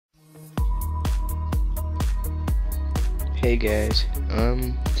Hey guys,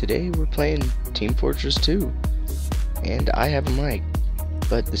 today we're playing Team Fortress 2, and I have a mic,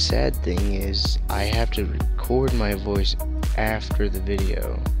 but the sad thing is I have to record my voice after the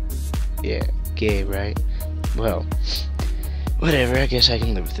video. Yeah, gay, right? Well, whatever, I guess I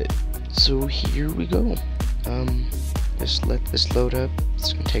can live with it. So here we go. Just let this load up.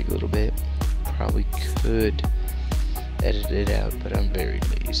 It's gonna take a little bit. Probably could edit it out, but I'm very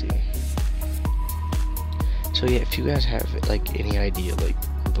lazy. So yeah, if you guys have like any idea like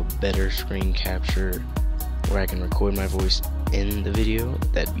of a better screen capture where I can record my voice in the video,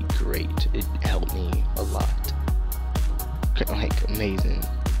 that'd be great. It'd help me a lot. Like amazing.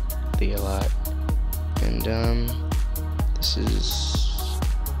 Think a lot. And this is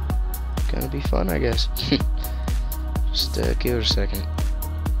gonna be fun, I guess. Just give it a second.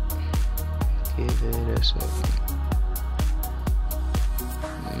 Give it a second.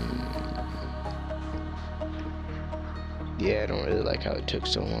 Yeah, I don't really like how it took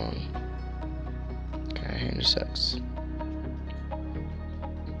so long. Kinda sucks.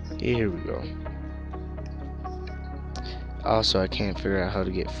 Here we go. Also, I can't figure out how to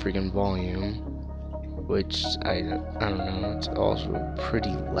get friggin' volume, which I don't know. It's also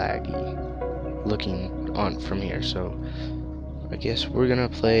pretty laggy looking on from here. So I guess we're gonna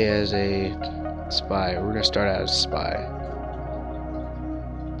play as a spy. We're gonna start out as a spy.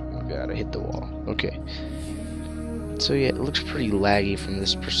 Oh, gotta hit the wall. Okay. So yeah, it looks pretty laggy from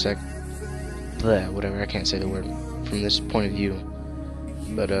this whatever, I can't say the word, from this point of view.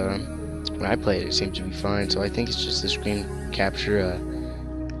 But when I play it, it seems to be fine. So I think it's just the screen capture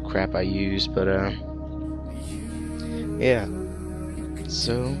crap I use. But yeah.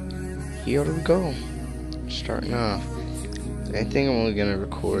 So here we go. Starting off. I think I'm only gonna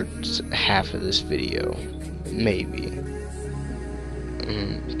record half of this video, maybe,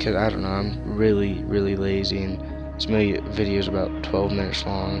 because I don't know. I'm really lazy and this video is about 12 minutes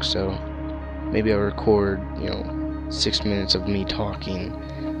long, so maybe I'll record, 6 minutes of me talking,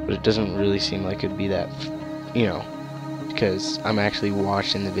 but it doesn't really seem like it'd be that, because I'm actually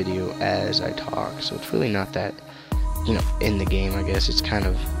watching the video as I talk, so it's really not that, in the game, I guess. It's kind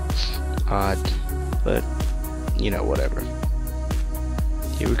of odd, but, whatever.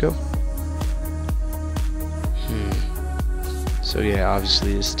 Here we go. So yeah,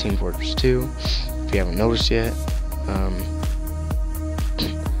 obviously this is Team Fortress 2, if you haven't noticed yet.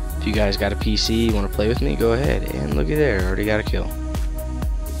 If you guys got a PC, you want to play with me, go ahead. And looky there, already got a kill.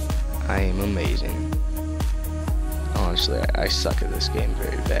 I am amazing. Honestly, I suck at this game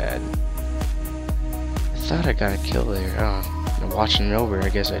very bad. I thought I got a kill there. Oh, watching it over, I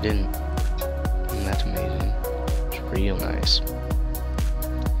guess I didn't. And that's amazing. It's real nice.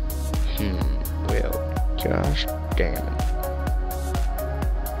 Well, gosh damn it.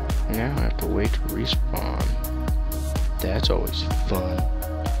 Now I have to wait to respawn. That's always fun.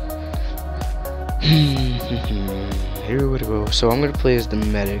 Here we go. So I'm gonna play as the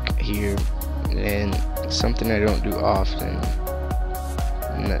medic here, and something I don't do often.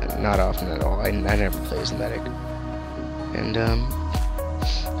 Not often at all. I never play as the medic. And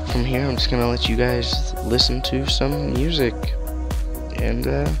from here, I'm just gonna let you guys listen to some music and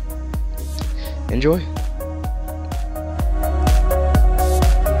enjoy.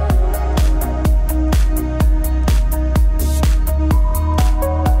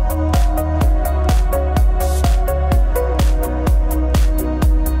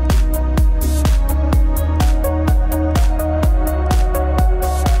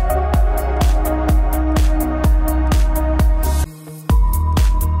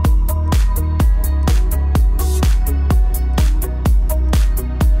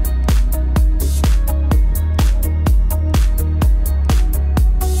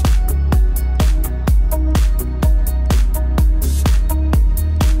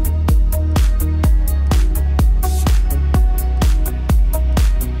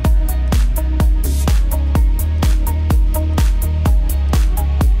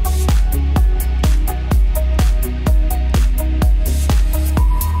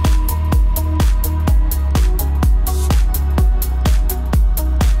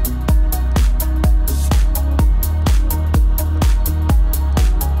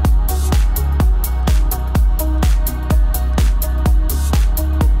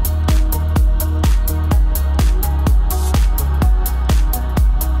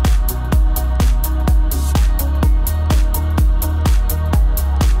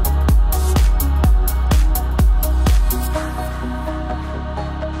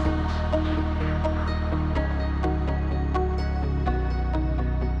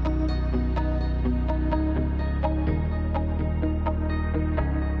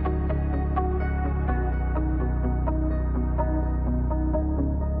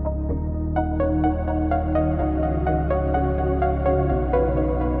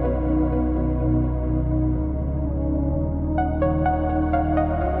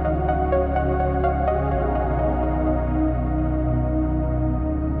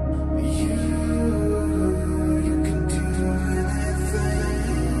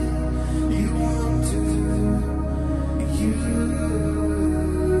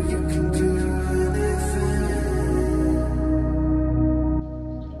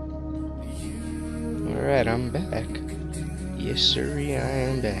 I'm back. Yes, sir, I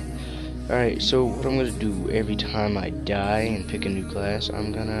am back. Alright, so what I'm gonna do every time I die and pick a new class,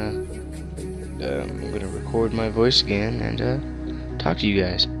 I'm gonna record my voice again and talk to you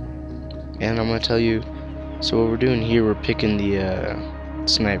guys. And I'm gonna tell you. So what we're doing here, we're picking the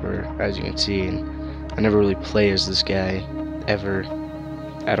sniper, as you can see, and I never really play as this guy ever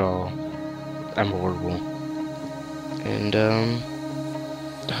at all. I'm horrible. And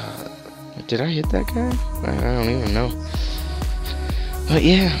did I hit that guy? I don't even know. But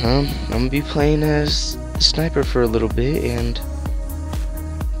yeah, I'm gonna be playing as the sniper for a little bit, and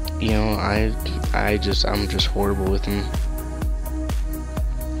you know, I'm just horrible with him.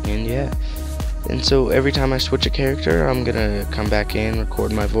 And yeah. And so every time I switch a character, I'm gonna come back in,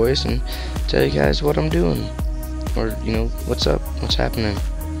 record my voice, and tell you guys what I'm doing, or you know, what's up, what's happening.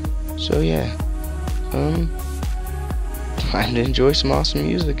 So yeah, time to enjoy some awesome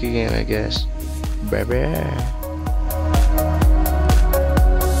music again, I guess. Bye bye.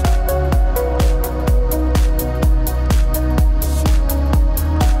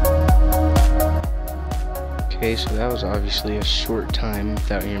 Okay, so that was obviously a short time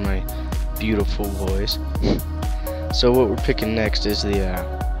without hearing my beautiful voice. So what we're picking next is the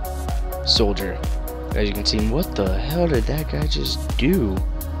soldier. As you can see, what the hell did that guy just do?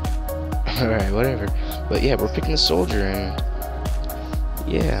 Alright, whatever. But yeah, we're picking the soldier, and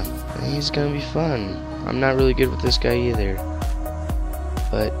yeah, he's gonna be fun. I'm not really good with this guy either,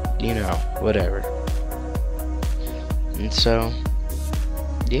 but you know, whatever. And so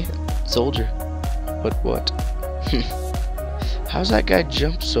yeah, soldier. But what? How's that guy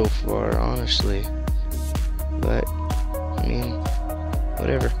jump so far, honestly? But I mean,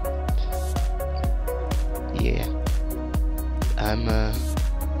 whatever. Yeah, I'm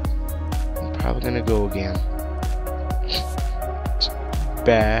probably gonna go again.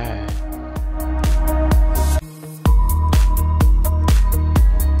 Bad.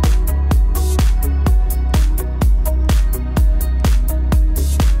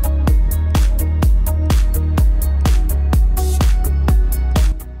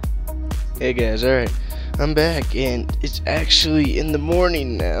 Hey guys, alright, I'm back, and it's actually in the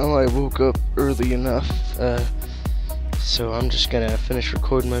morning now. I woke up early enough, so I'm just gonna finish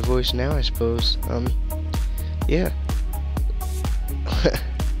recording my voice now, I suppose. Yeah.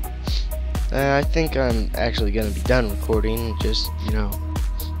 I think I'm actually gonna be done recording, just, you know,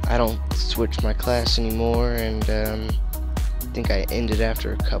 I don't switch my class anymore, and, I think I ended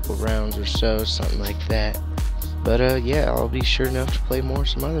after a couple rounds or so, something like that. But, yeah, I'll be sure enough to play more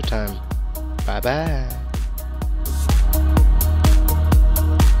some other time. Bye-bye.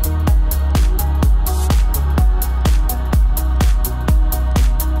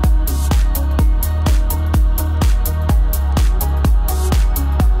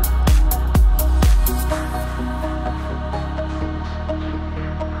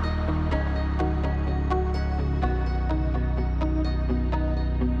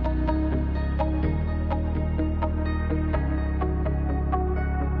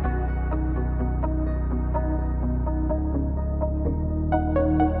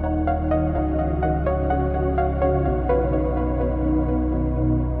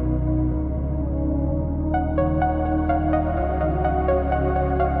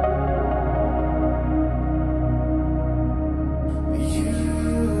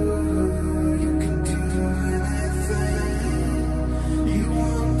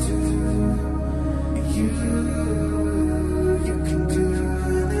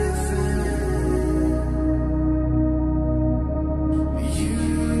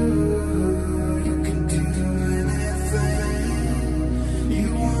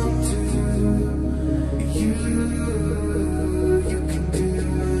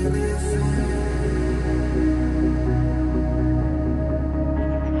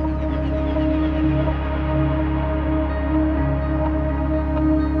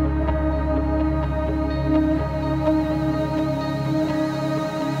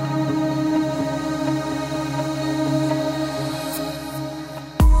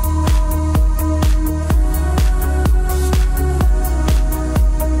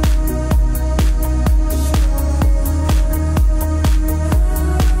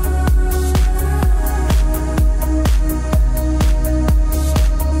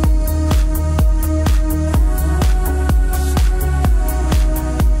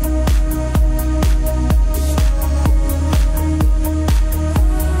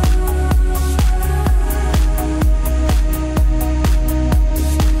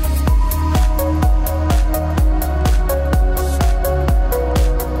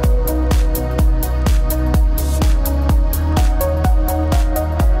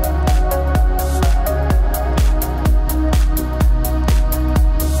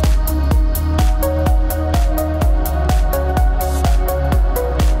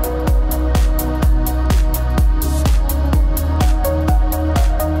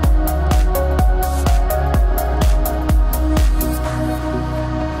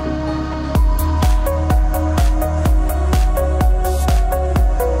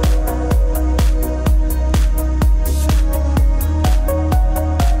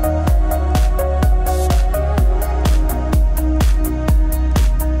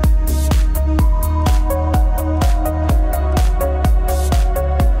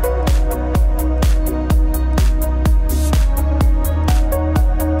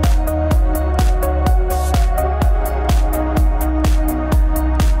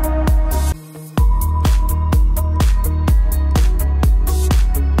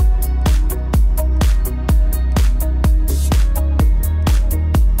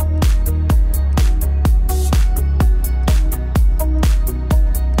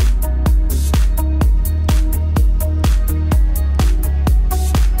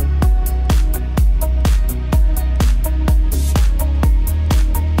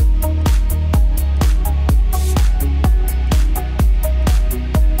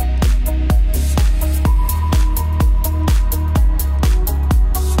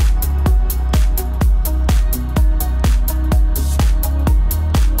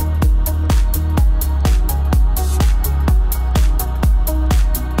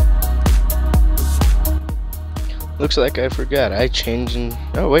 Looks like I forgot. I changed and...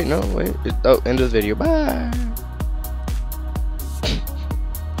 Oh, wait, no, wait. Oh, end of the video. Bye.